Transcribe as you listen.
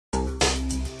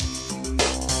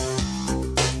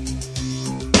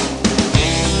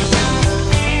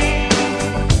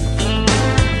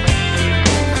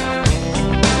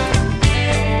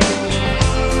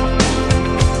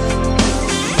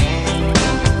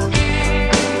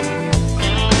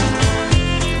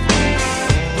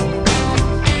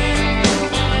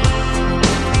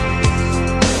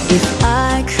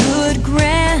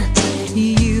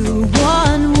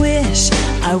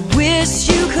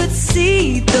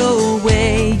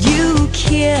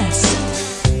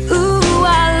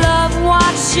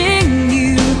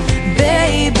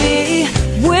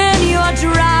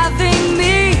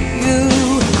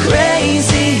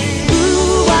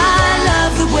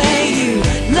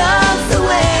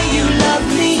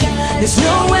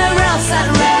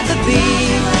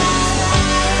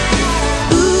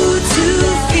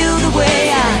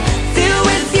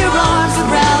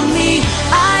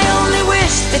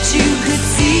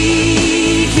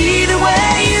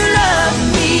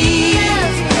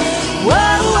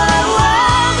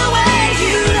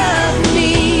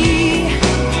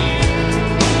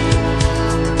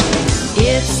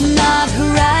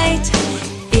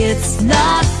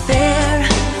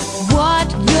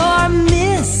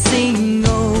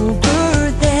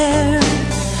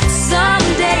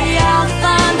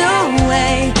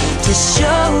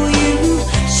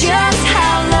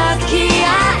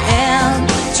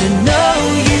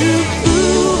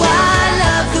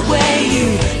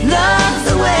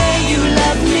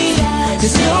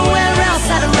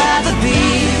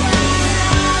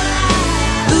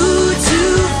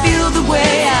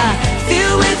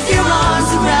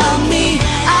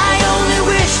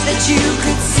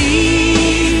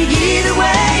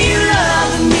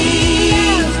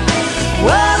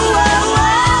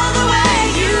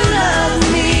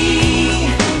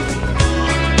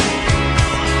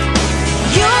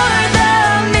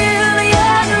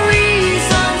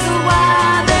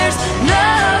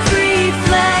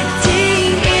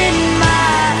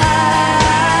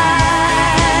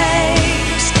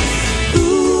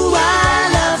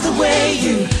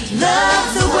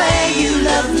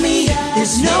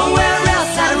There's nowhere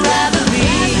else I'd rather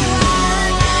be.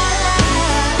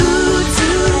 Ooh, to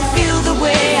feel the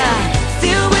way I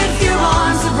feel with your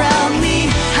arms around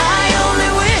me. I only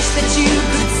wish that you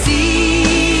could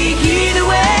see the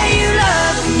way you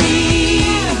love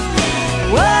me.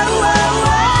 Whoa, whoa,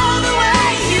 whoa, the way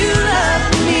you love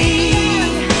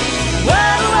me.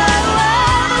 Whoa, whoa,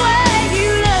 whoa, the way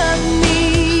you love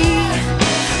me.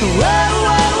 Whoa,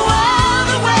 whoa, whoa,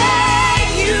 the way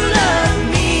you love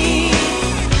me.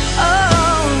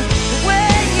 Oh, the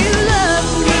way you love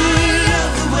me.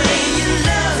 The way you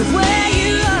love me. The way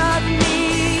you love me.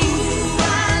 Ooh, I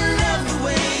love the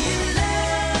way you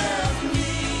love me.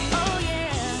 Oh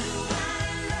yeah. I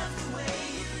love the way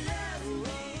you love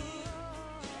me.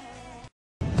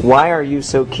 Why are you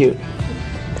so cute?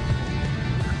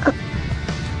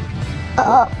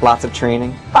 Lots of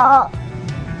training.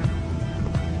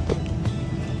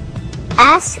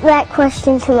 Ask that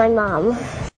question to my mom.